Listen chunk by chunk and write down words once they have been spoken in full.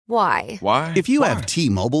Why? Why? If you have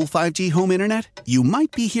T-Mobile 5G home internet, you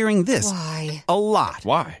might be hearing this Why? a lot.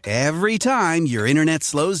 Why? Every time your internet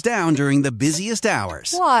slows down during the busiest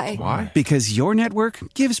hours. Why? Why? Because your network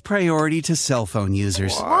gives priority to cell phone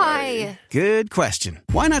users. Why? Good question.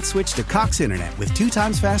 Why not switch to Cox Internet with 2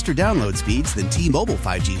 times faster download speeds than T-Mobile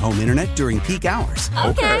 5G home internet during peak hours?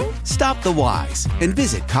 Okay. Stop the whys and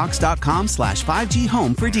visit cox.com/5G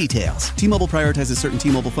home for details. T-Mobile prioritizes certain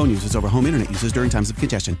T-Mobile phone users over home internet users during times of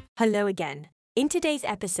congestion. Hello again. In today's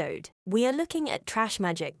episode, we are looking at Trash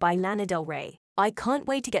Magic by Lana Del Rey. I can't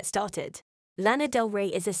wait to get started. Lana Del Rey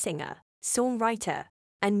is a singer, songwriter,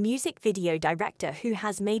 and music video director who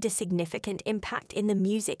has made a significant impact in the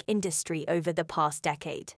music industry over the past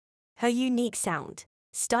decade. Her unique sound,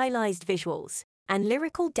 stylized visuals, and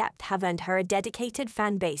lyrical depth have earned her a dedicated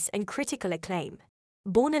fan base and critical acclaim.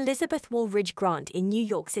 Born Elizabeth Woolridge Grant in New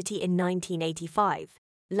York City in 1985,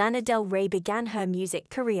 Lana Del Rey began her music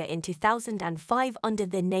career in 2005 under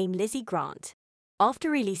the name Lizzie Grant. After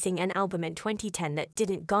releasing an album in 2010 that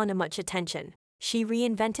didn't garner much attention, she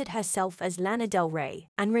reinvented herself as Lana Del Rey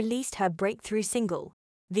and released her breakthrough single,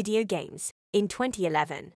 Video Games, in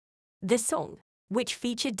 2011. The song, which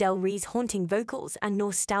featured Del Rey's haunting vocals and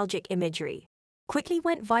nostalgic imagery, quickly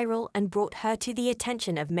went viral and brought her to the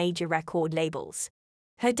attention of major record labels.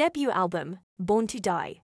 Her debut album, Born to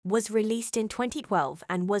Die, was released in 2012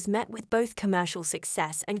 and was met with both commercial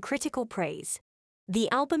success and critical praise. The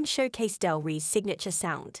album showcased Del Rey's signature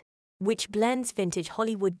sound, which blends vintage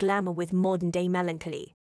Hollywood glamour with modern-day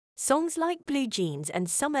melancholy. Songs like Blue Jeans and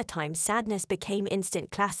Summertime Sadness became instant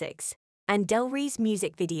classics, and Del Rey's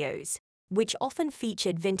music videos, which often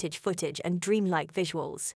featured vintage footage and dreamlike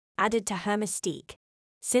visuals, added to her mystique.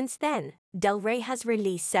 Since then, Del Rey has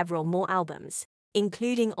released several more albums,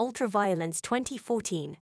 including Ultraviolence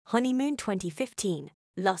 2014, Honeymoon 2015,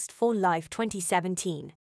 Lust for Life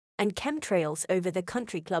 2017, and Chemtrails Over the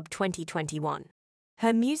Country Club 2021.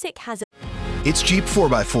 Her music has It's Jeep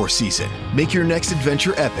 4x4 season. Make your next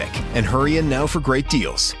adventure epic and hurry in now for great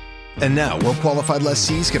deals. And now, well-qualified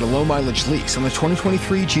lessees get a low-mileage lease on the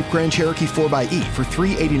 2023 Jeep Grand Cherokee 4xe for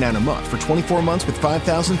 $389 a month for 24 months with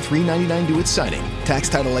 $5,399 due at signing. Tax,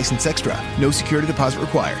 title, license extra. No security deposit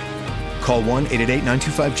required. Call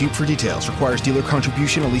 1-888-925-JEEP for details. Requires dealer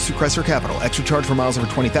contribution, a lease request, or capital. Extra charge for miles over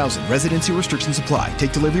 20,000. Residency restrictions apply.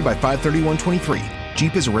 Take delivery by 5/31/23.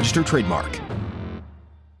 Jeep is a registered trademark.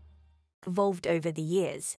 evolved over the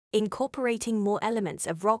years, incorporating more elements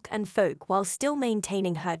of rock and folk while still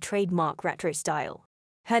maintaining her trademark retro style.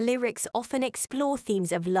 Her lyrics often explore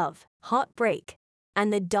themes of love, heartbreak,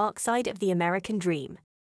 and the dark side of the American dream,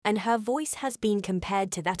 and her voice has been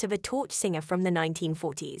compared to that of a torch singer from the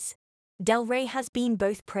 1940s. Del Rey has been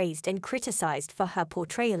both praised and criticized for her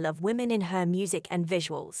portrayal of women in her music and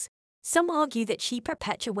visuals. Some argue that she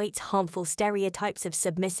perpetuates harmful stereotypes of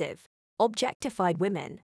submissive, objectified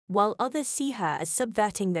women, while others see her as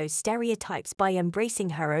subverting those stereotypes by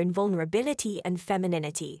embracing her own vulnerability and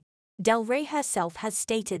femininity. Del Rey herself has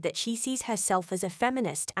stated that she sees herself as a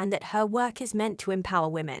feminist and that her work is meant to empower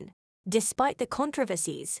women. Despite the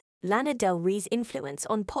controversies, Lana Del Rey's influence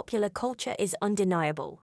on popular culture is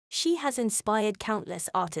undeniable. She has inspired countless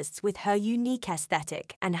artists with her unique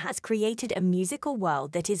aesthetic and has created a musical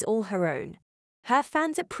world that is all her own. Her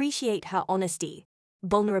fans appreciate her honesty,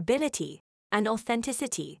 vulnerability, and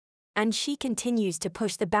authenticity, and she continues to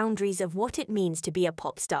push the boundaries of what it means to be a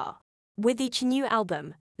pop star. With each new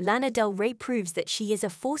album, Lana Del Rey proves that she is a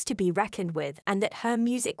force to be reckoned with and that her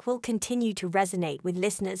music will continue to resonate with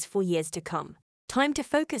listeners for years to come. Time to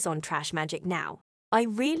focus on Trash Magic now. I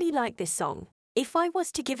really like this song. If I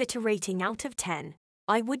was to give it a rating out of 10,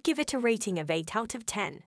 I would give it a rating of 8 out of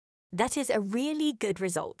 10. That is a really good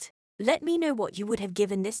result. Let me know what you would have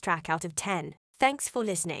given this track out of 10. Thanks for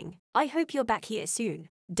listening. I hope you're back here soon.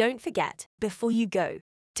 Don't forget, before you go,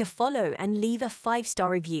 to follow and leave a 5-star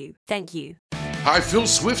review. Thank you. Hi, Phil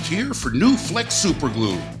Swift here for new Flex Super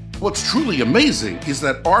Glue. What's truly amazing is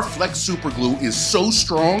that our Flex Super Glue is so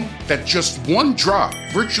strong that just one drop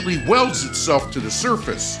virtually welds itself to the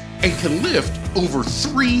surface and can lift over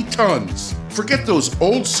 3 tons. Forget those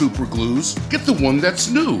old super glues. Get the one that's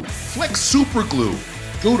new. Flex Super Glue.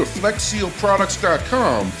 Go to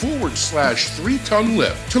flexsealproducts.com/3-ton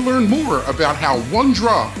lift to learn more about how one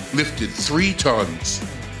drop lifted 3 tons.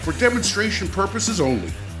 For demonstration purposes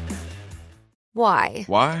only. Why?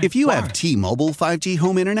 Why? If you Why? have T-Mobile 5G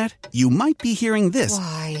home internet, you might be hearing this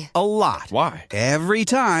Why? a lot. Why? Every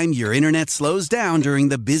time your internet slows down during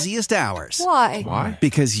the busiest hours. Why? Why?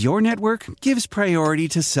 Because your network gives priority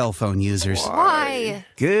to cell phone users. Why?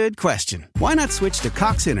 Good question. Why not switch to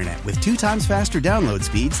Cox Internet with 2 times faster download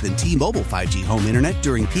speeds than T-Mobile 5G home internet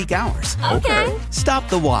during peak hours? Okay. Stop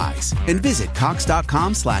the whys and visit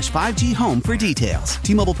cox.com/5G home for details.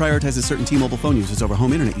 T-Mobile prioritizes certain T-Mobile phone users over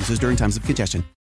home internet users during times of congestion.